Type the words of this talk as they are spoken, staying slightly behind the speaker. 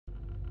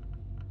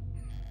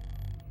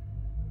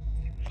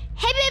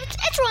Hey babes,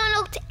 it's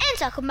Ronald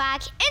and welcome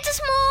back into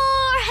some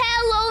more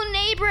Hello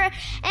Neighbor,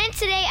 and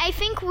today I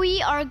think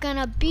we are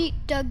gonna beat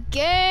the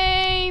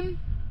game.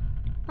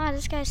 Wow,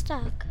 this guy's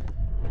stuck.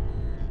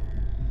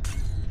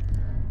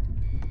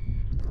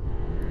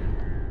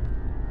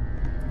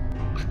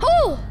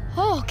 Oh,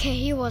 okay,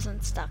 he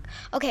wasn't stuck.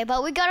 Okay,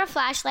 but we got a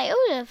flashlight.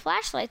 Oh, the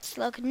flashlights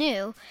look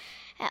new.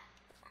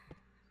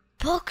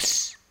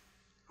 Books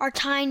are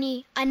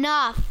tiny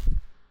enough.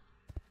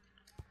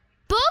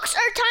 Books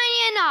are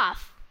tiny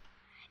enough.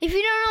 If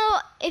you don't know,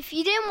 if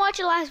you didn't watch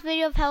the last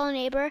video of Hello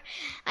Neighbor,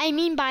 I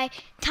mean by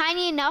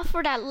tiny enough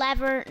for that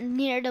lever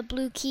near the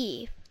blue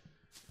key.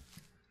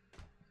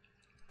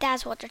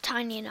 That's what they're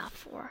tiny enough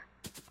for.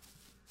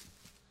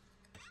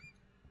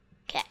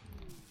 Okay.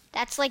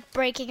 That's like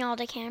breaking all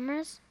the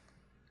cameras.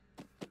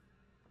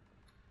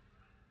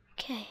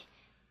 Okay.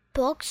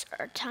 Books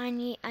are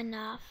tiny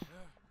enough.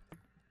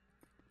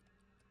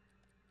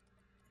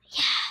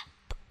 Yeah.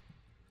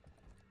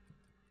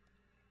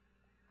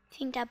 I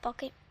think that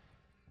bucket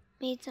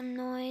made some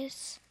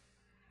noise.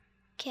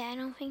 Okay, I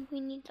don't think we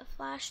need the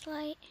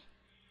flashlight.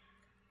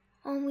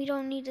 Oh, we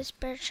don't need the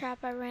spirit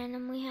trap I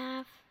randomly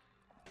have.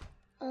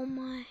 Oh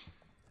my.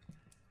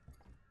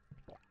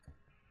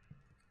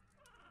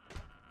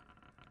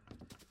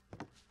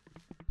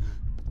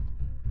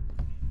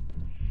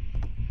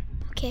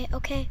 Okay.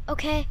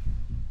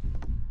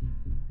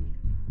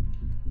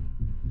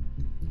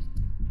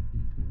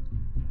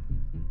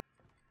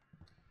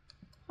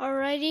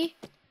 Alrighty.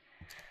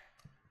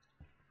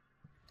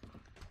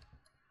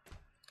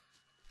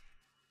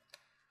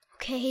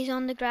 Okay, he's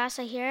on the grass,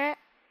 I hear it.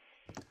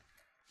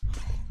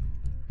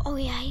 Oh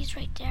yeah, he's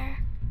right there.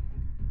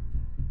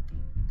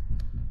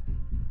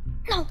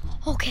 No,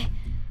 okay.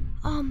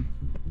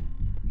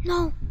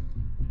 No.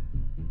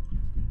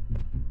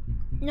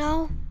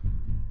 No.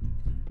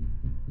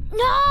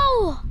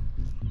 No!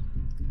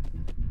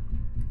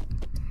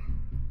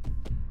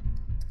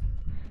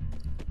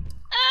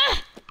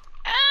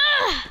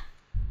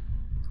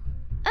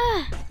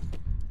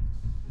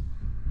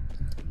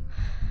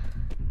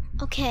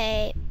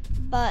 Okay,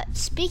 but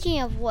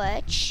speaking of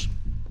which,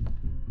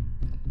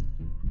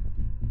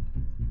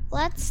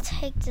 let's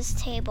take this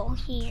table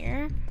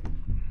here.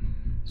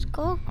 Let's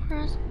go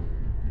across.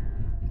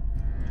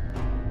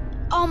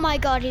 Oh my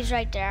god, he's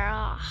right there.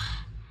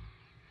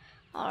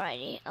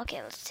 Alrighty.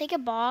 Okay, let's take a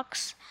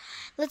box.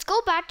 Let's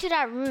go back to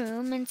that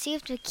room and see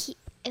if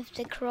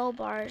the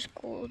crowbar is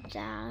cooled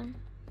down.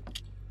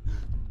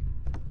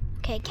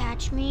 Okay,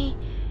 catch me.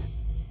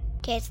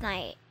 Okay, it's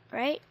night,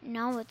 right?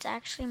 No, it's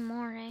actually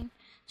morning.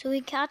 So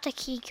we got the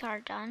key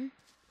card done.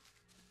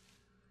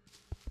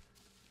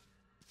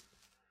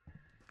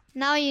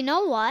 Now you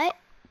know what?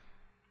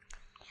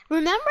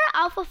 Remember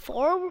Alpha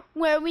 4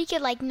 where we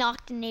could like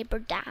knock the neighbor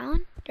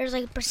down? There's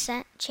like a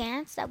 %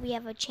 chance that we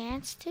have a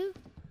chance to.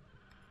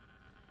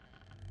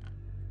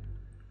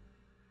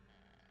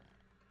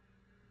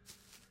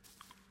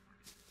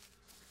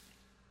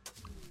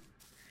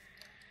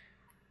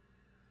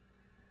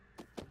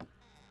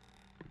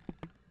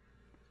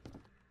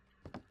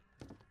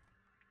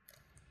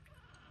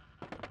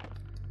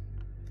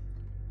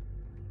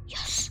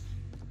 Yes.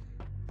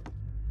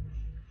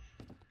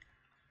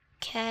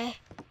 Okay.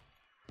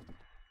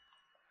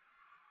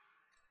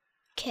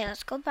 Okay,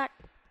 let's go back.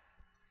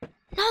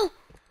 No!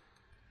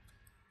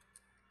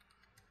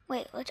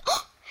 Wait, let's...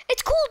 Oh!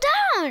 It's cooled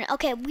down!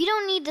 Okay, we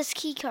don't need this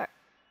key card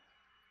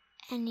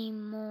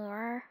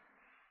anymore.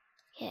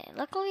 Okay,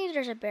 luckily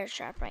there's a bear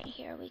trap right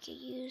here we could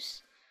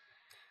use.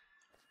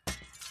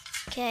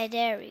 Okay,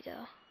 there we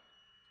go.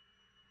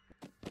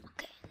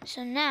 Okay,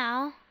 so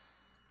now...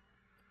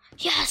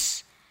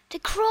 Yes! The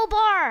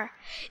crowbar!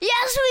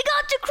 Yes, we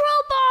got the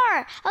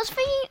crowbar! I was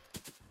thinking...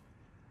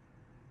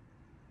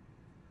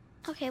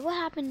 Okay, what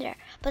happened there?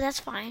 But that's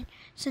fine.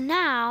 So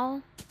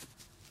now...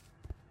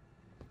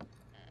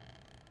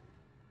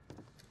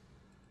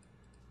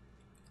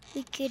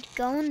 we could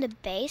go in the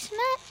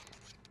basement?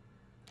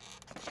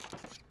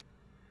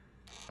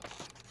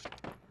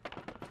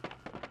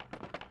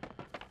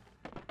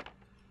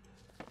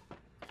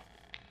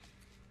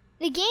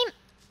 The game...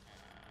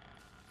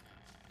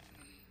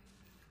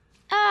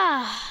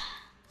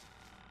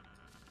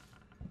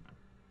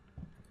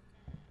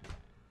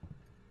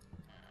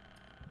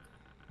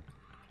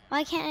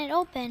 Why can't it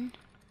open?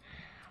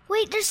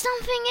 Wait, there's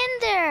something in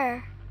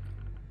there.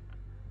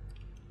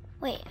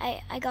 Wait,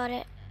 I got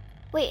it.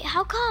 Wait,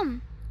 how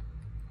come?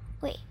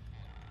 Wait.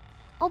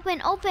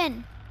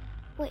 Open.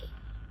 Wait.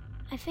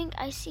 I think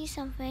I see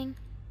something.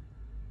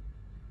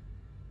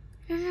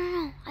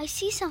 No. I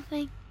see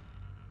something.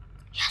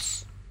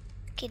 Yes.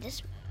 Okay,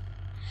 this.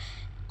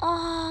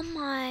 Oh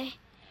my.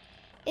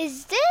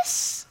 Is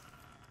this?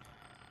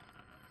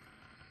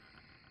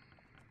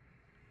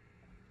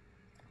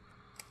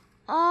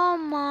 Oh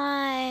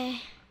my.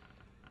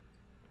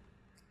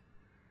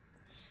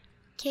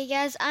 Okay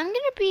guys, I'm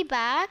gonna be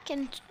back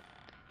in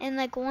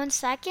like 1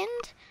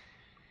 second.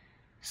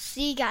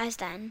 See you guys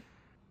then.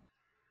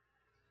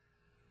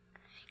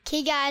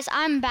 Okay guys,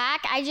 I'm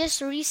back. I just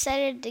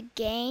resetted the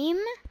game.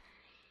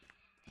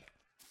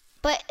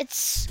 But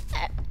it's,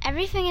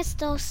 everything is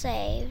still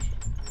saved.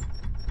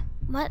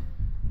 What?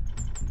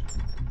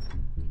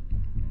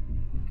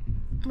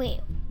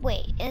 Wait,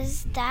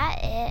 is that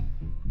it?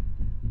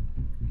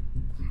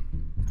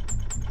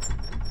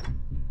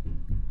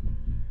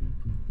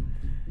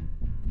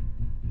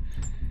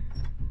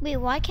 Wait,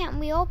 why can't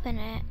we open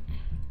it?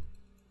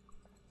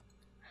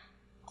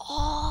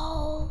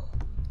 Oh.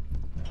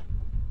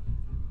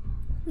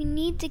 We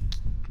need to,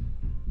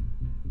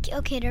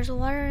 okay, there's a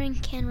watering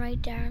can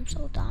right there. I'm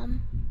so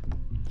dumb.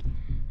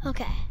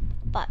 Okay,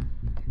 but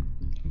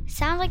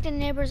sounds like the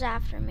neighbor's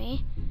after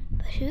me,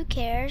 but who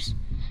cares?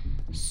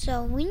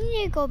 So we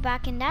need to go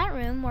back in that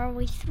room where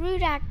we threw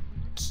that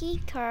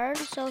key card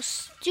so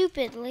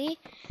stupidly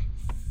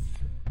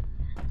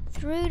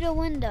through the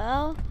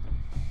window.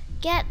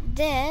 Get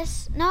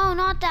this. No,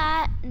 not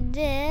that.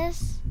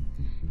 This.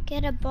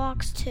 Get a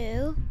box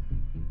too.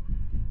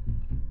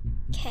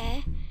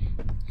 Okay.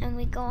 And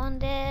we go on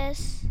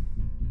this.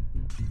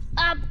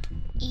 Up.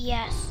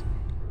 Yes.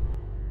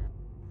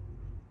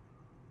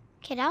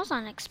 Okay, that was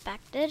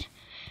unexpected.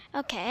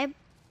 Okay.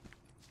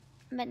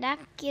 But that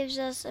gives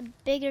us a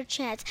bigger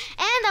chance.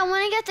 And I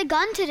want to get the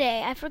gun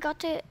today. I forgot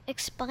to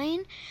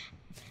explain.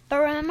 But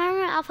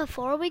remember Alpha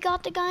 4 we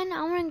got the gun?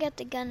 I want to get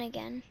the gun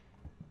again.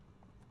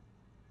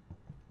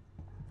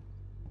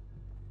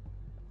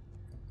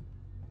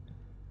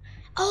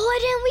 Oh,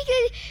 and then we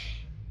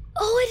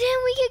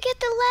could get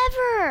the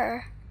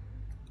lever.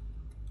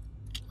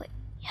 Wait,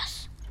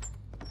 yes.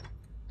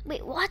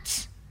 Wait,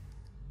 what?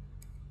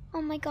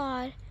 Oh my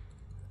god.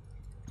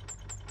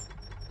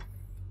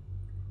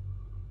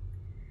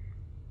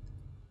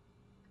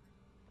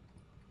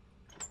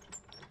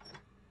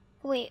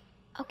 Wait,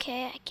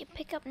 okay, I can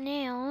pick up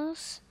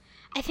nails.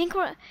 I think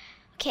we're,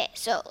 okay,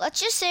 so let's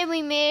just say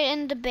we made it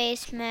in the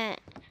basement.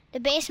 The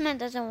basement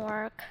doesn't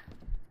work.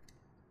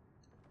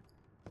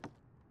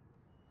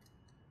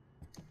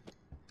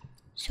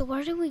 So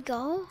where do we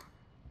go?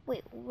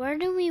 Wait, where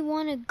do we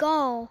want to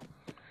go?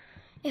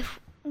 If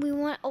we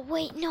want, oh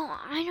wait, no,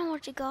 I know where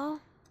to go.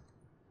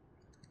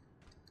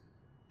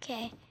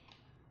 Okay.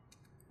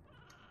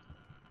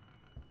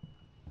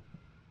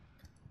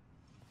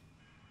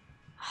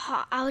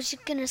 I was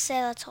just gonna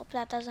say, let's hope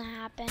that doesn't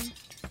happen.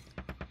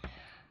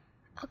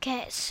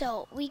 Okay,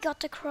 so we got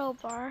the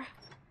crowbar.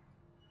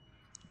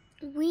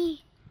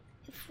 Wait,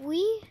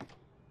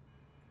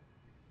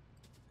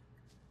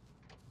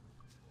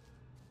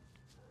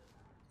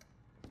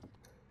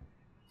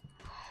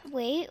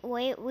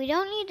 we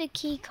don't need the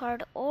key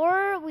card,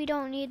 or we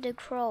don't need the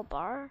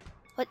crowbar.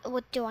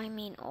 What do I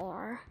mean,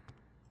 or?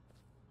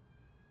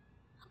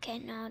 Okay,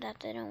 no, that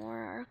didn't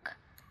work.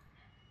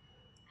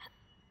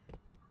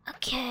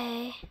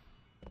 Okay.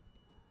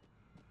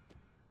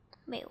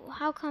 Wait,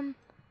 how come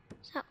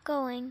it's not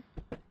going?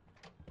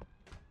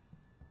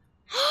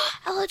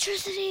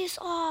 Electricity is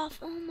off.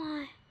 Oh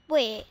my.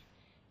 Wait,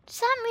 does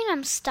that mean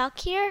I'm stuck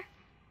here?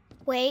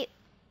 Wait,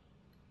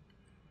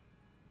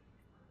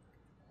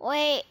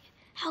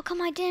 how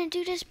come I didn't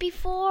do this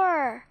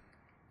before?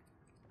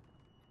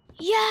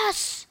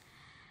 Yes!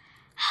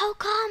 How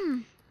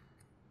come?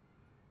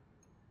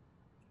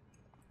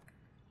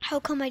 How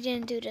come I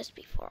didn't do this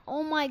before?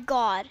 Oh my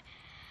god.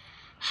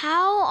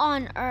 How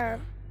on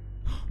earth?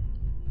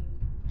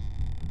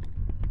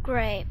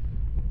 Great.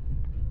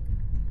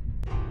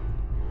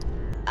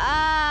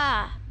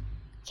 Ah!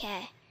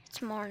 Okay,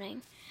 it's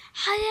morning.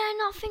 How did I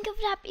not think of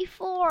that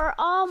before?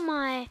 Oh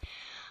my.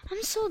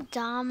 I'm so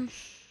dumb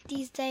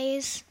these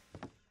days.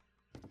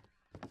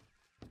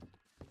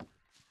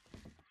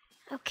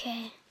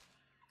 Okay.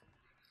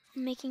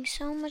 I'm making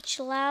so much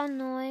loud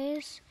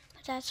noise,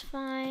 but that's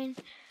fine.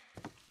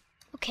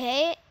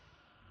 Okay.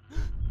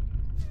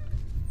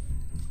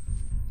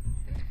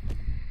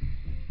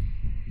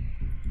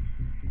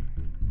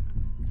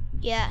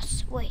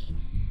 Yes, wait.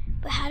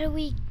 But how do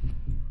we...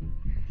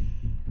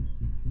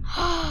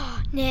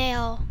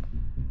 nail.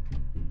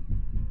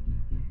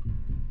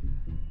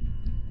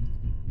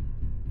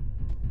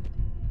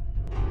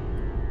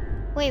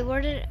 Wait,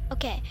 where did it...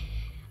 Okay.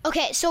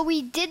 Okay, so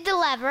we did the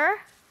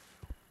lever.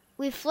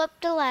 We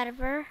flipped the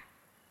lever.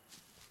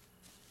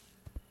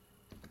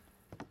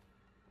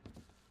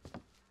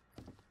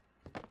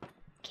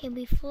 Okay,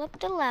 we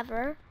flipped the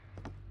lever.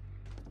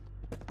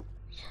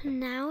 So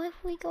now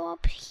if we go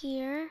up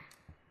here.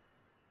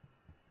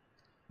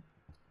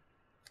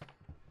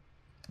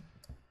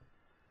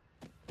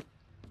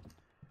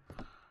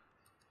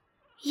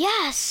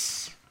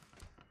 Yes!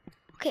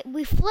 Okay,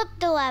 we flipped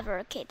the lever.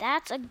 Okay,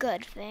 that's a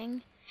good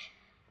thing.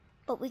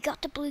 But we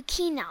got the blue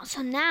key now.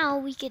 So now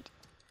we could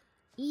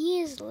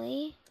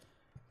easily...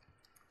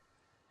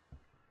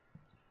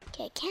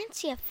 Okay, I can't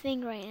see a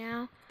thing right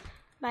now.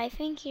 But I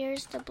think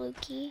here's the blue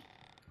key.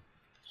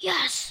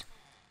 Yes!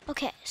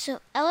 Okay, so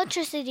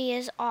electricity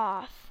is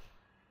off.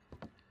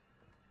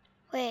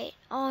 Wait,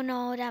 oh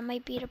no, that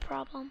might be the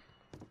problem.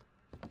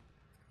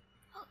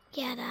 Oh,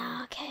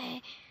 yeah,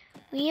 okay.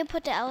 We need to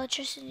put the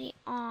electricity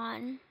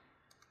on.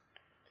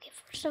 Okay,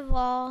 first of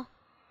all,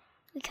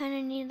 we kind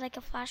of need like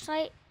a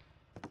flashlight.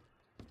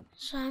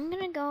 So I'm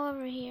gonna go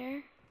over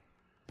here.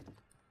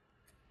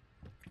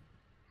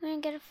 I'm gonna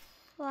get a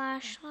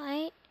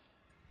flashlight.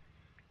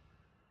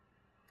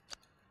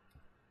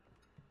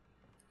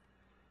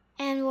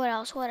 And what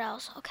else? What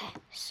else? Okay,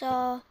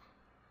 so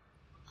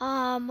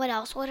what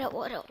else? What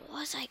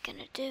was I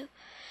gonna do?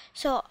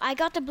 So I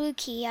got the blue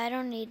key. I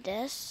don't need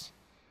this.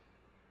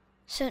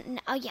 So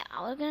oh yeah,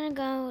 we're gonna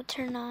go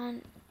turn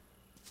on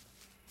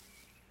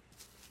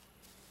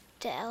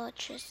the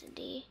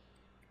electricity.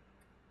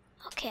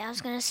 Okay, I was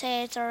gonna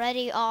say it's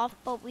already off,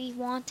 but we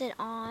want it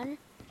on.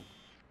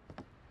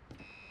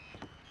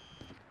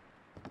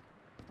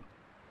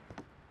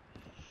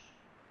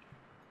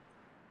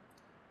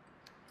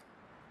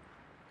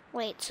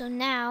 Wait, so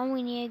now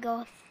we need to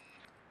go.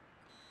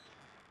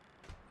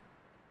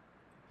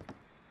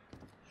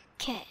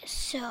 Okay,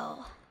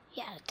 so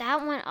yeah,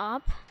 that went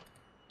up.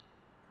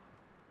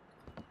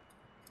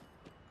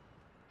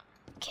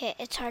 Okay,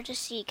 it's hard to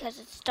see because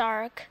it's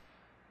dark.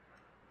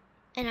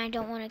 And I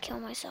don't want to kill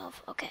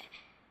myself. Okay,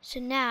 so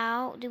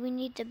now, do we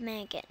need to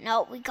make it?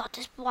 No, we got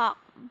this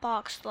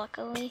box,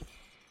 luckily.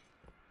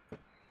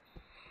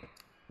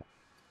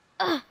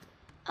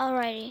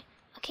 Alrighty.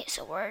 Okay,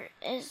 so where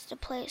is the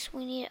place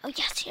we need? Oh,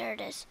 yes, here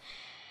it is.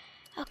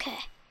 Okay,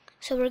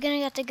 so we're gonna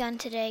get the gun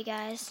today,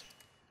 guys.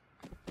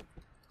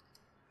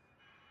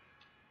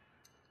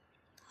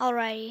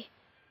 Alrighty.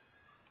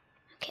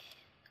 Okay,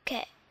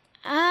 okay.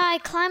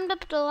 I climbed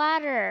up the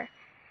ladder.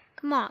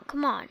 Come on,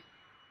 come on.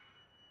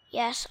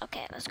 Yes,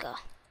 okay, let's go.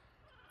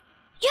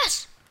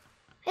 Yes!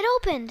 It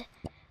opened!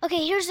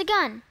 Okay, here's the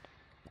gun.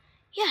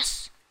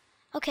 Yes!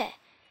 Okay,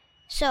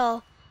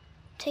 so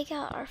take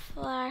out our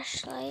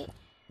flashlight.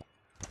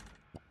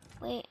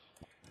 Wait,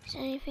 is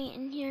there anything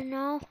in here?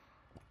 No?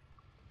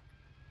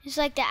 It's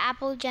like the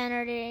apple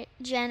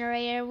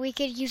generator. We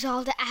could use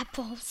all the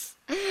apples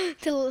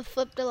to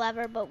flip the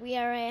lever, but we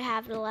already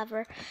have the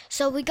lever.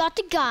 So we got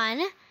the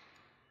gun.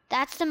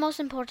 That's the most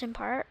important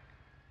part.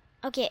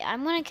 Okay,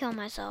 I'm gonna kill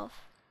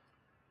myself.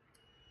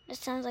 That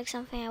sounds like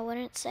something I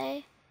wouldn't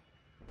say.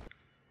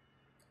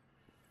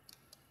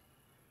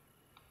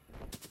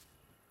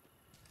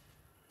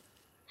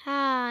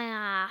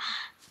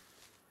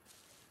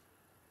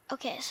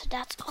 Okay, so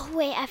that's, oh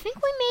wait, I think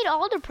we made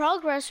all the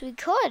progress we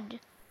could.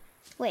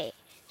 Wait,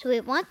 so we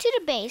went to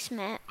the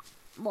basement.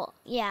 Well,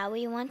 yeah,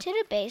 we went to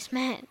the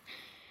basement.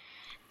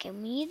 Okay,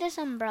 we need this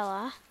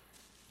umbrella.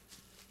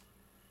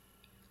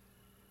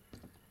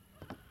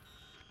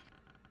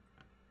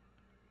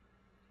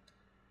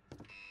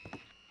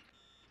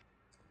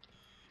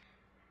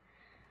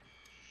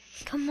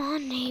 Come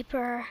on,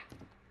 neighbor.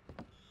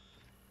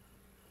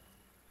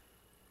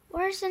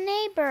 Where's the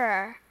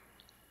neighbor?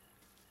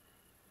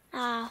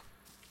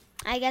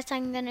 I guess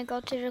I'm gonna go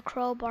to the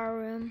crowbar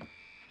room.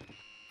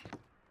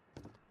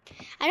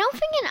 I don't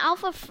think in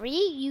Alpha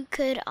Free you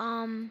could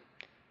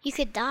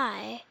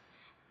die.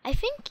 I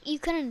think you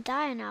couldn't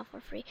die in Alpha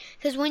Free,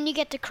 because when you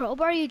get the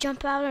crowbar, you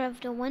jump out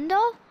of the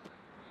window,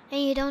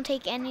 and you don't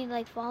take any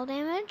like fall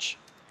damage.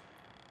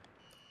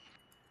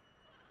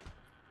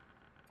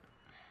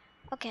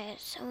 Okay,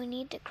 so we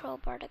need the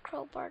crowbar, the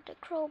crowbar, the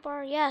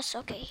crowbar. Yes,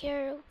 okay,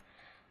 here.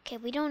 Okay,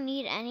 we don't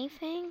need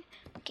anything.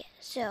 Okay,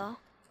 so,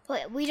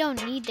 wait, we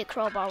don't need the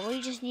crowbar.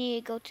 We just need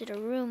to go to the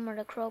room where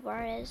the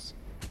crowbar is.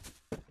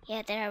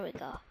 Yeah, there we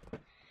go.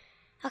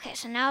 Okay,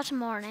 so now it's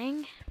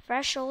morning.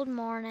 Fresh old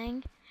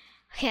morning.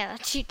 Okay,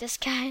 let's shoot this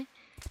guy.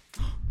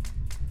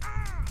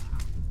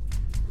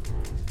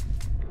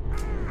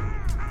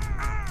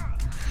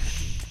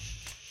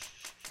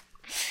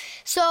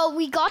 So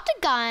we got the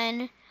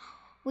gun.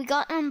 We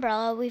got an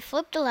umbrella. We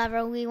flipped the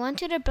lever. We went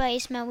to the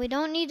basement. We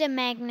don't need a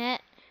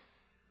magnet.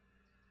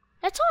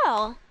 That's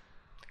all.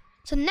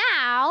 So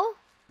now,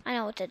 I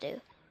know what to do.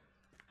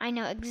 I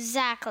know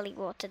exactly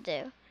what to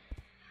do.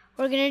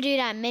 We're gonna do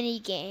that mini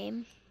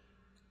game.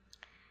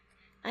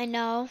 I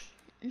know.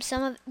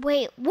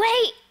 Wait.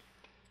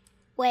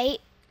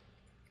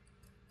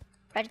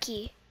 Red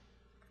key.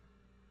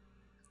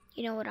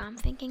 You know what I'm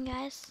thinking,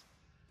 guys?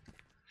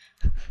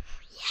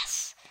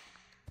 Yes.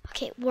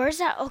 Okay, where's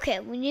that? Okay,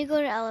 we need to go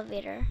to the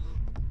elevator.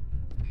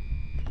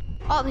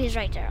 Oh, he's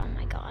right there. Oh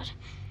my god.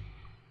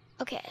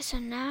 Okay, so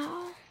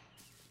now.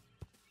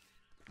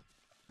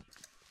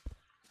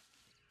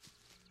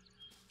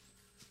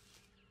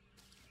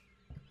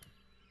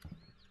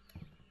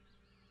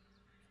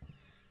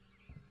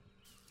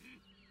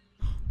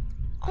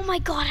 Oh my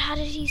god, how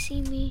did he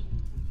see me?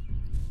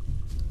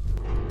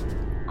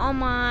 Oh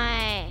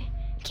my.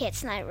 Okay,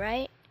 it's night,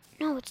 right?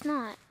 No, it's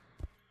not.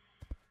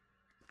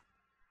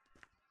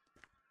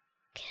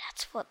 Okay,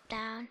 that's flipped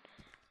down.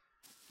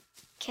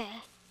 Okay.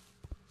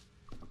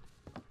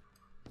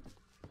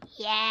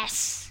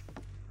 Yes.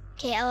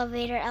 Okay,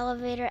 elevator,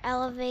 elevator,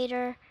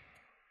 elevator.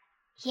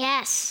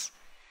 Yes.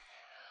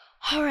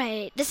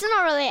 Alright, this is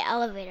not really an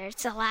elevator,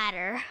 it's a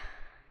ladder.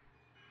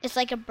 It's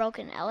like a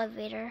broken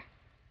elevator.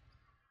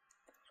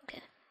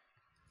 Okay.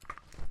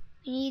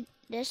 We need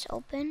this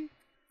open.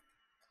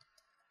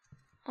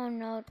 Oh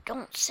no,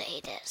 don't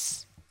say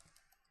this.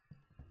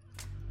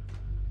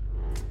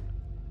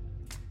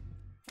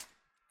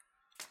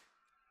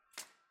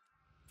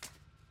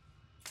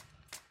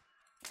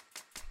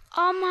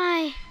 Oh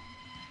my.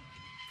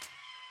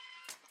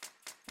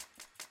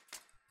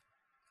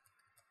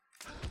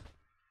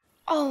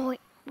 Oh,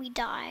 we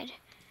died.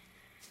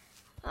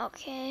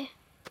 Okay.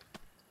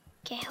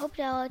 Okay, hope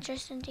the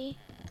electricity.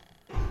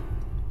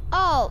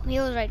 Oh, he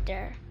was right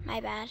there.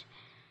 My bad.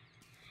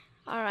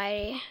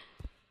 Alrighty.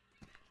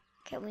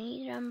 Okay, we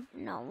need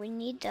no, we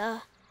need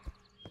the.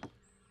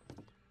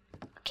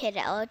 Okay,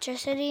 the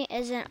electricity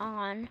isn't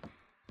on.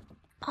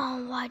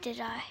 Oh, why did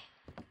I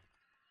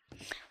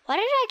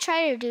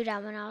try to do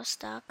that when I was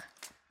stuck?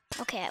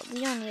 Okay,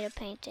 we don't need a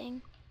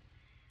painting.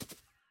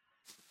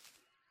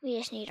 We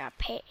just need our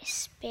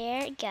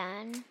spare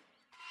gun.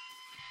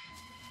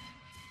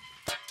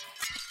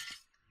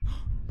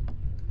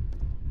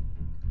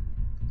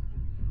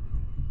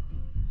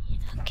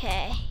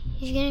 Okay,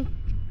 he's gonna.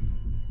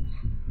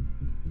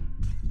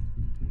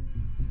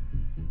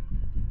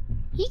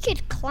 He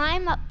could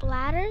climb up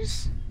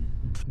ladders.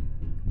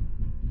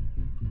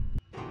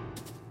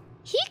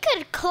 He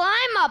could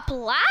climb up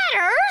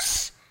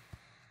ladders?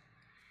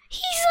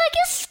 He's like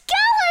a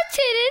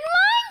skeleton in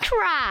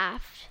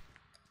Minecraft.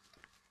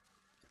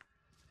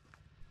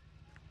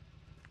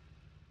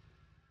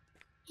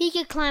 He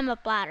could climb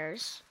up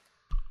ladders.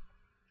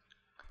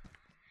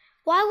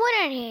 Why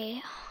wouldn't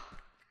he?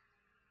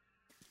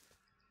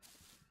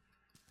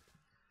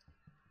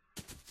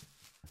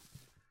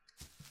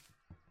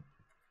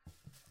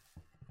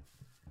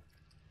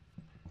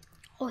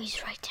 Oh,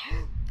 he's right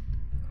there.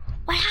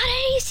 Why, how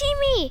did he see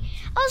me?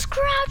 I was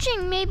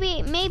crouching.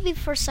 Maybe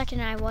for a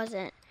second I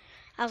wasn't.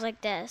 I was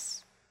like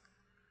this.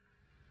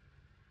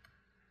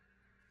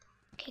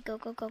 Okay, go.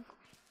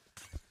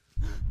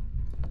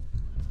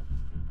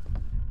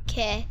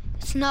 Okay,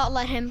 let's not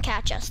let him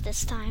catch us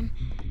this time.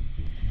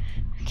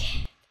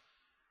 Okay.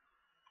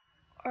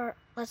 Or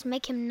let's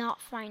make him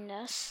not find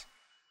us.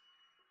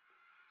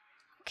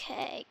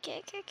 Okay.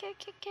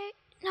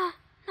 No.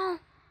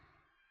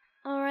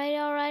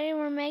 Alrighty,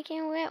 we're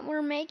making it.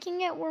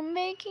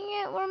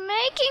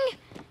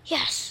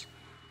 Yes.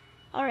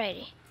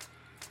 Alrighty.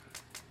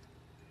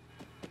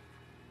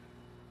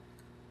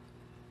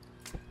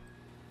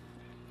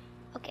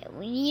 Okay,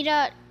 we need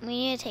to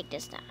take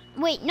this down.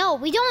 Wait, no,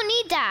 we don't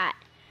need that.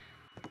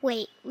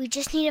 Wait, we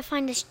just need to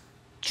find this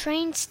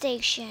train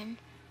station.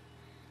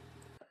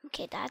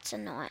 Okay, that's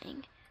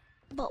annoying.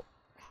 But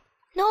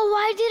no,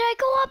 why did I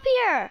go up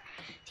here?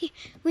 See,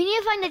 we need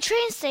to find the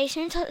train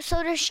station so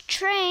the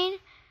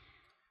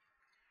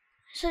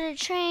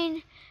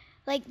train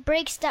like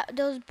breaks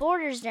those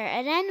borders there,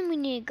 and then we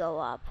need to go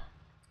up.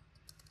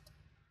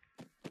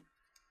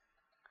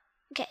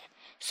 Okay,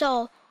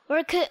 so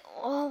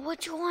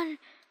which one?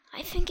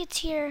 I think it's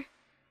here.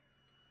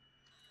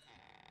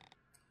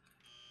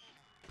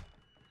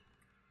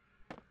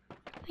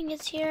 I think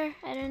it's here,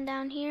 and then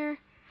down here.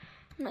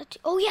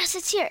 Oh yes,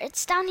 it's here.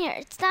 It's down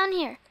here.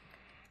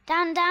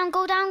 Down,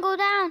 go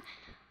down.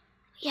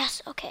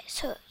 Yes, okay,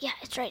 so yeah,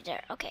 it's right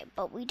there. Okay,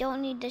 but we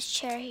don't need this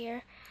chair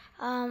here.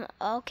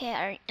 Okay,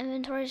 our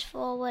inventory is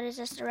full. What is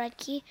this, the red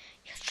key?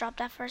 Just drop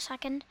that for a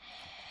second.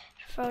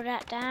 Throw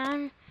that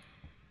down.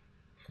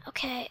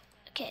 Okay,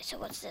 so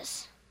what's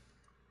this?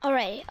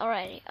 Alrighty.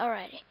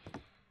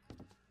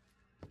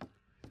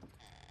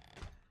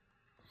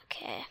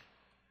 Okay.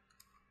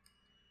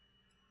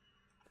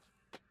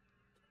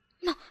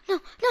 No.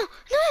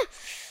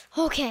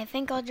 Okay,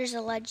 thank God there's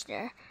a ledge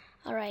there.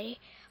 Alrighty.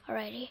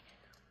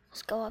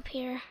 Let's go up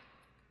here.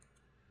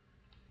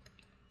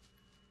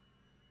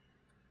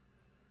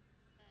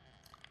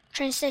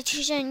 Train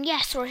station,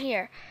 yes, we're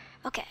here.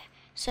 Okay,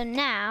 so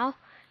now,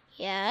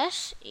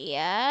 yes.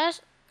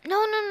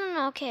 No.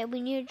 Okay,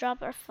 we need to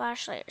drop our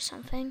flashlight or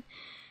something.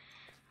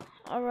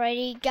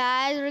 Alrighty,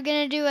 guys, we're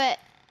gonna do it.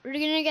 We're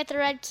gonna get the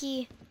red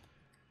key.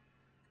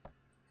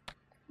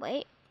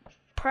 Wait,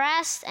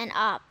 press and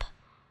up.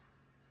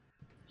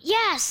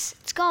 Yes,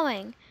 it's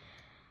going.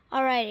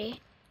 Alrighty.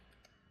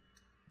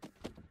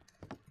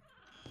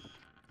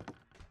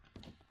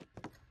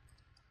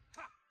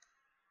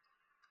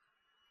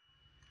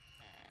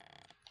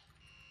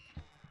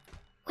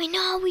 Wait,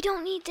 no, we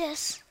don't need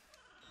this.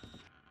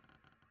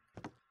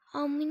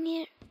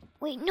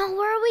 Wait, no,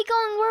 where are we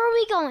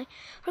going?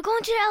 We're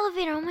going to the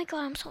elevator. Oh my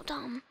God, I'm so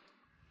dumb.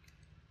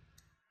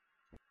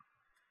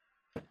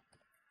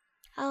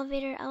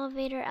 Elevator.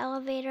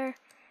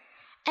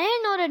 I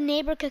didn't know the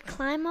neighbor could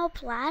climb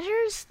up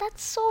ladders.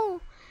 That's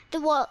so...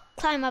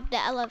 climb up the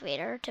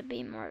elevator, to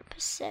be more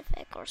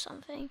specific or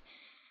something.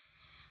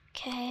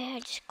 Okay, I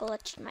just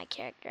glitched my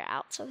character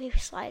out, so he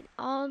slide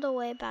all the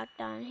way back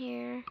down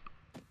here.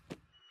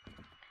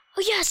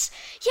 Oh, yes!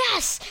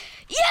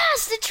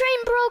 The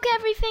train broke,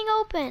 everything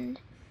opened.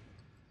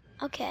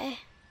 Okay.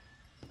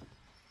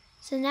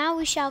 So now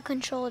we shall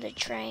control the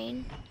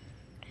train.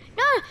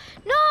 No,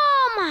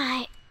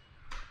 my...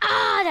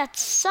 that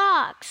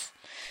sucks.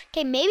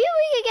 Okay, maybe we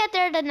could get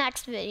there the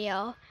next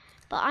video.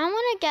 But I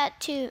want to get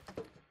to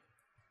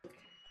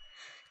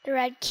the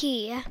red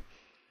key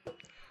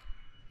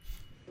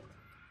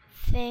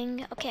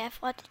thing. Okay, I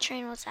thought the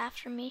train was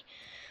after me.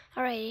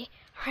 Alrighty,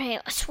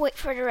 let's wait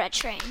for the red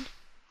train.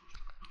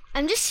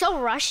 I'm just so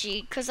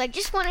rushy because I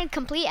just want to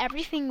complete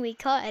everything we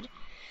could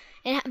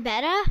in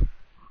beta.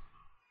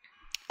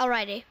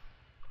 Alrighty.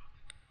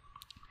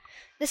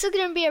 This is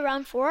gonna be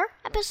around 4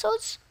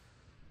 episodes.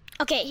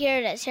 Okay, here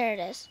it is. Here it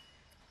is.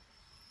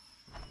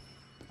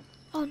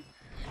 Oh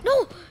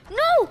no!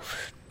 No!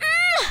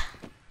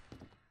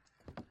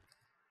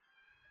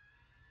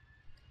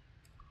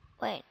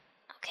 Wait.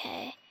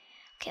 Okay.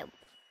 Okay.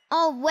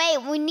 Oh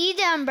wait, we need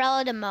the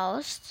umbrella the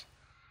most.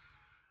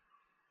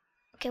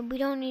 Okay, we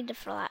don't need the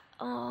flat.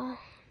 Oh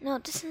no,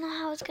 this is not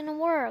how it's gonna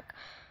work.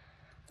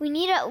 We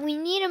need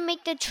to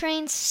make the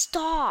train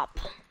stop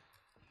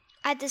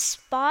at this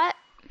spot.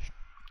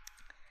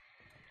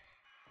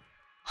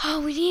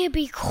 Oh, we need to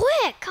be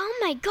quick. Oh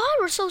my god,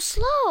 we're so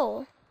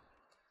slow.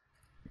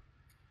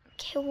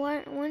 Okay,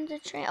 when's the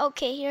train?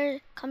 Okay,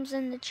 here comes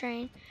in the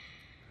train.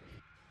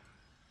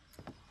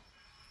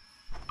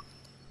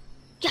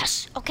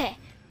 Yes, okay,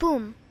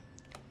 boom.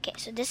 Okay,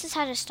 so this is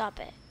how to stop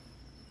it.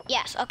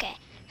 Yes, okay,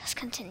 let's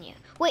continue.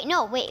 Wait,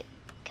 no, wait.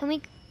 Can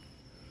we?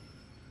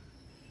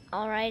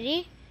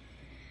 Alrighty.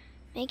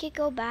 Make it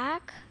go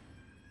back.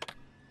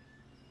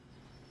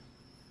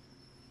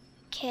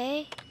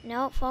 Okay,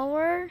 no,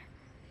 forward.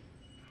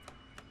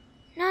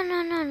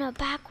 No,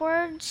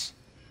 backwards.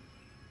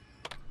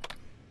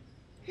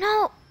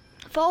 No,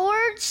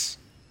 forwards.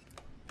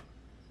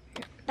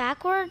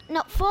 Backward?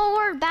 No,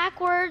 forward,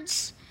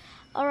 backwards.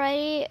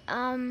 Alrighty,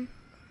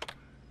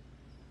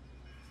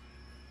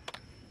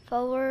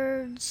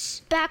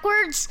 forwards,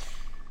 backwards.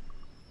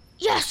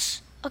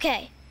 Yes.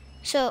 Okay.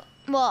 So,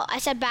 well, I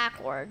said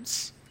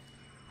backwards.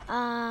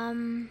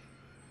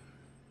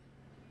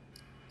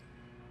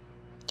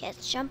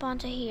 Let's jump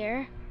onto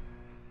here.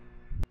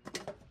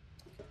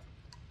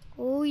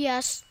 Oh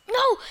yes.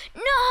 No,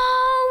 we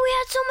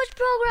had so much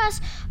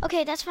progress.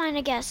 Okay, that's fine,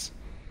 I guess.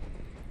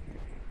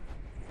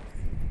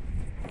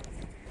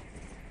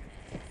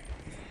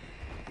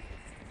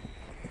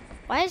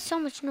 Why is so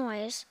much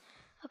noise?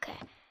 Okay,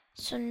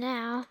 so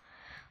now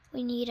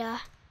we need a.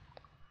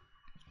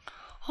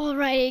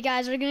 Alrighty,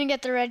 guys, we're gonna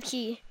get the red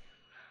key.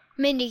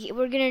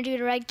 We're gonna do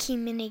the red key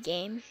mini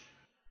game.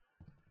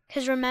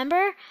 Cause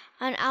remember,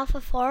 on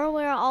Alpha 4,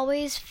 we were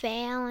always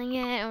failing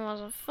it. It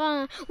wasn't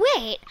fun.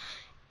 Wait,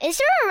 is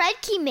there a red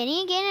key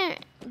mini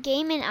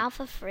game in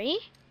Alpha 3?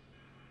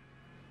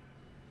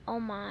 Oh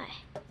my.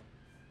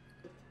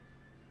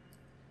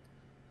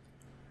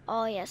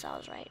 Oh yes, I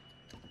was right.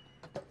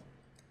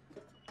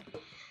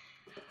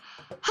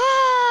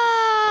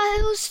 Ah,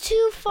 it was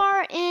too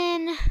far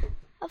in.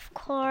 Of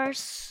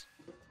course.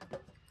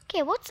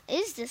 Okay, what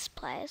is this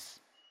place?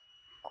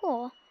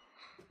 Cool.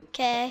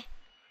 Okay.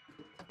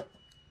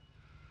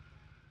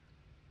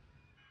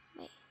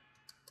 Wait.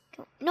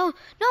 No.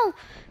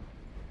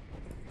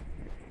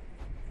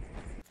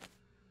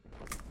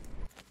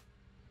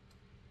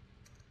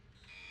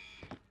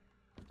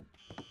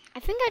 I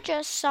think I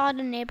just saw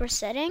the neighbor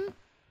sitting.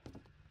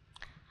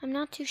 I'm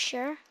not too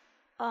sure.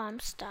 Oh, I'm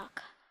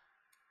stuck.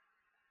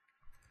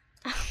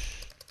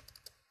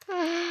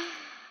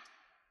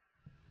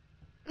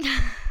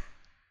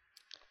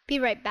 Be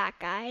right back,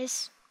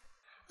 guys.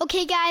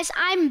 Okay, guys,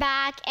 I'm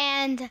back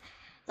and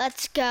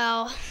let's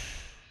go.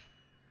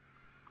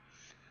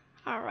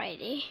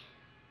 Alrighty.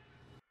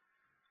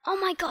 Oh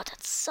my god,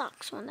 that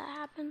sucks when that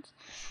happens.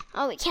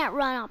 Oh, we can't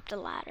run up the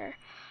ladder.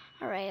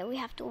 Alright, we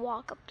have to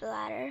walk up the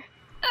ladder.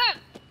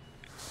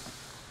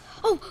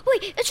 Oh,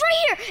 wait, it's right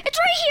here! It's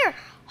right here!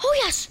 Oh,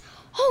 yes!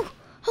 Oh,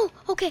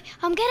 okay,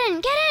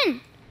 get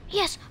in!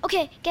 Yes,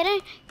 okay, get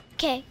in.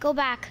 Okay, go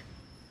back.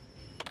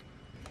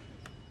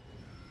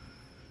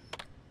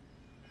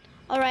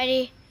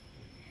 Alrighty.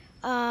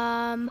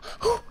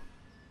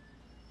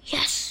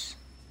 Yes!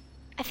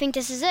 I think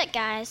this is it,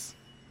 guys.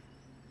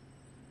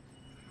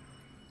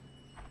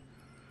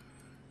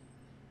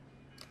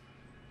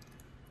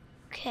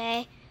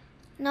 Okay.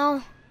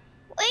 No.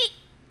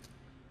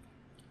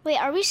 Wait,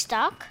 are we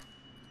stuck?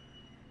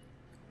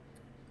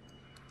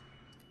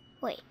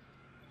 Wait.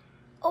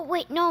 Oh,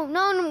 wait, no, we're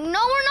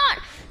not!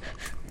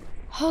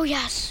 Oh,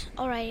 yes.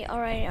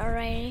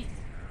 Alrighty.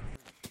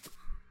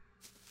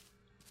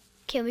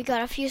 Okay, we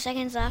got a few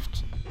seconds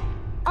left.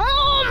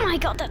 Oh my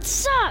god, that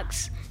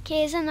sucks!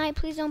 Okay, is it night?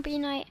 Please don't be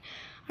night.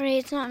 Alright,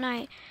 it's not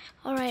night.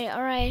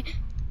 Alright.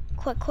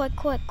 Quick.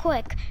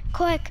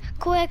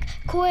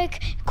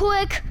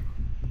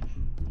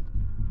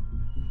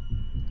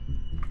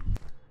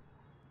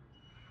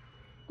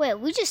 Wait,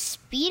 we just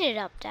speeded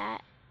up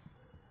that.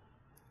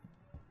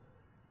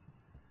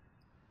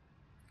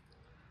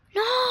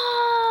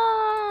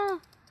 No!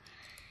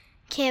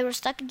 Okay, we're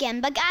stuck again.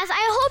 But guys,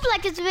 I hope you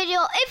like this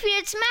video. If you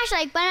did, smash the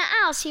like button.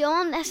 I'll see you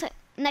all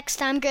next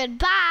time.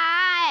 Goodbye!